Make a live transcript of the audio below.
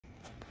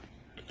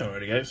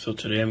Alrighty guys, so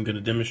today I'm going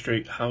to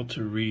demonstrate how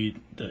to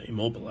read the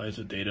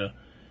immobilizer data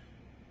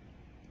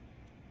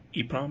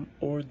EEPROM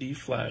or the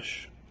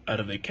flash out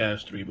of a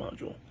CAS3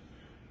 module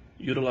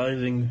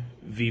utilizing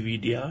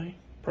VVDI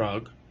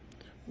Prog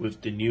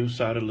with the new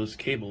solderless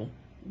cable,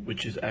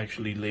 which is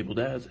actually labeled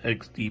as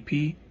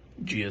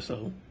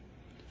XDPGSOGL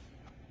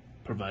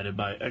provided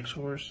by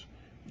Xhorse,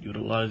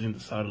 utilizing the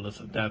solderless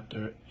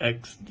adapter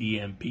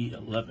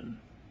XDNP11.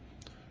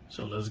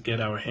 So let's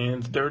get our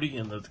hands dirty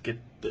and let's get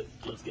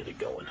it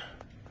going.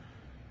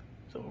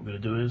 So what we're gonna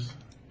do is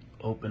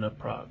open up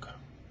Prog,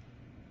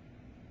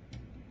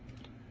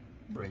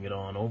 bring it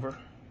on over.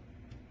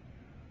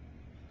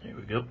 Here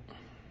we go.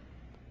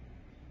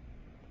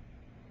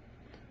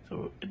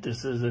 So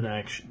this is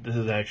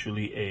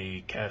actually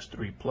a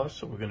CAS3 Plus.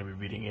 So we're gonna be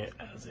reading it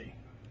as a.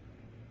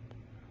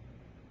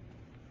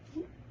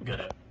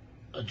 Gotta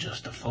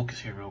adjust the focus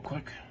here real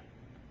quick.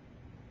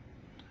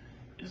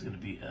 Is going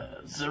to be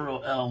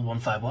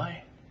 0L15Y.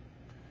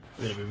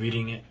 We're going to be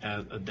reading it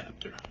as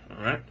adapter.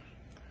 Alright?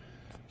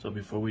 So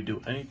before we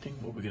do anything,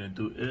 what we're going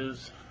to do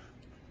is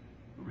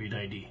read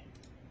ID.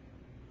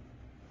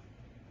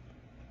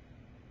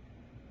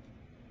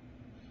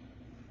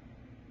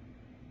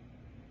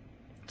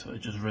 So I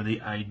just read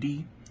the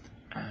ID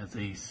as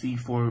a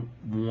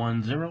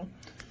C410,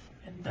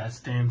 and that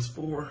stands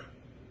for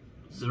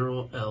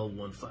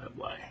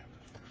 0L15Y.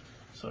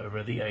 So I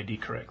read the ID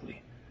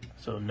correctly.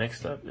 So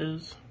next up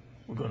is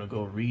we're going to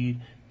go read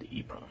the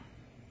EEPROM.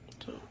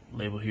 So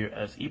label here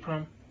as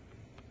EEPROM.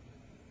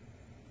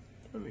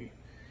 Let me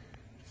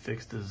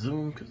fix the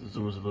zoom because the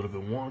zoom is a little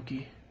bit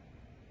wonky.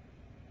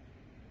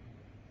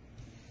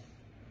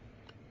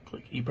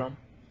 Click EEPROM.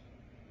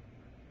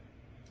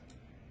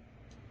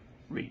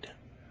 Read.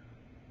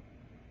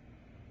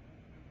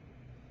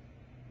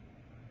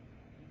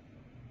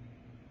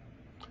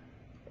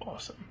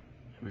 Awesome.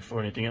 And before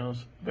anything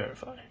else,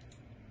 verify.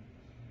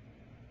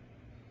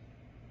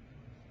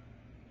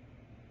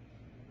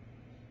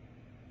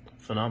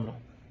 Phenomenal.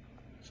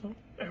 So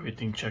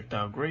everything checked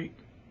out great.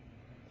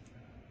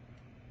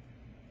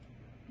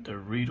 The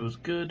read was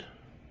good.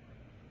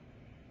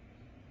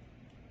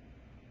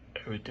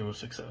 Everything was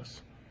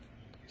success.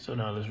 So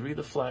now let's read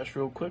the flash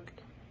real quick.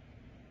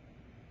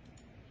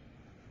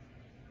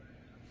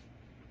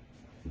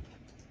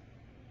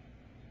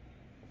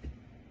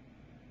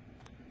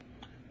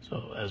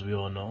 So as we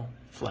all know,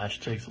 flash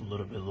takes a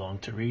little bit long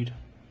to read.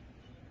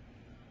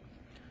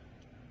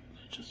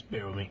 Just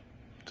bear with me.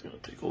 It's gonna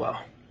take a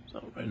while.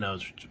 So right now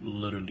it's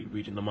literally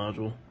reading the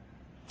module.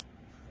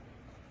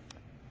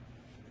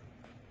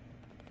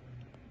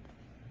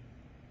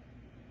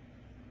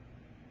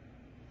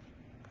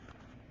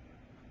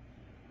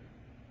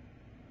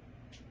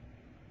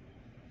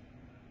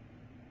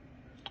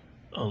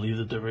 I'll leave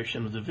the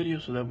direction of the video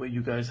so that way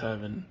you guys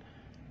have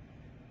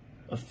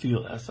a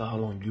feel as to how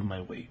long you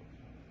might wait.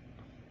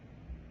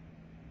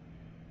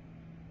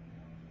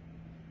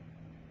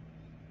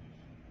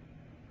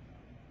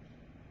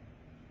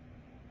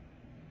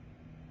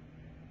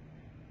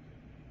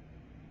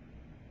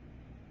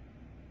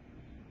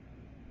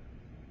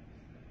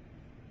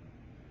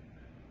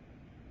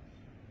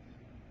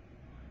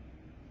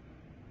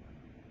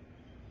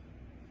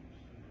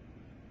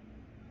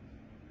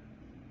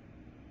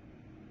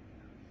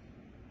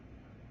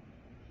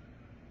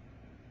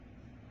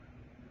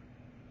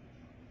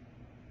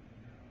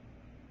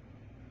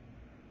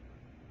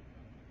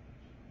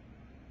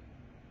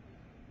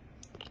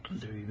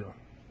 There you go.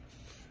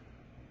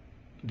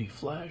 The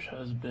flash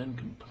has been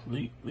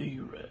completely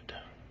read.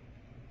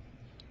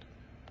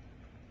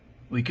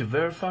 We could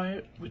verify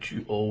it, which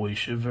you always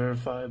should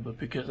verify, but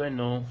because I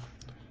know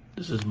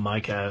this is my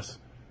CAS,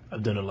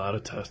 I've done a lot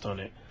of tests on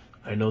it.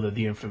 I know that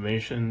the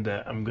information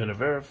that I'm gonna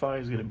verify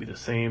is gonna be the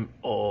same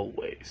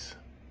always.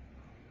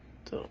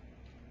 So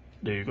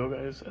there you go,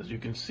 guys. As you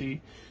can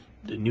see,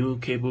 the new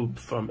cable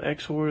from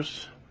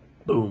Xhorse,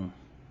 boom,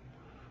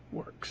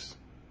 works.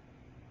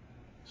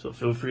 So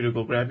feel free to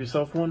go grab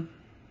yourself one.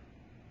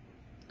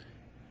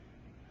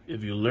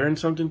 If you learned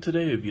something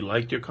today, if you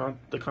liked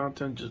the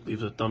content, just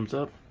leave a thumbs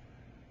up.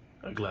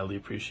 I gladly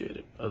appreciate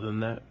it. Other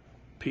than that,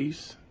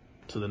 peace.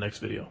 To the next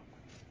video.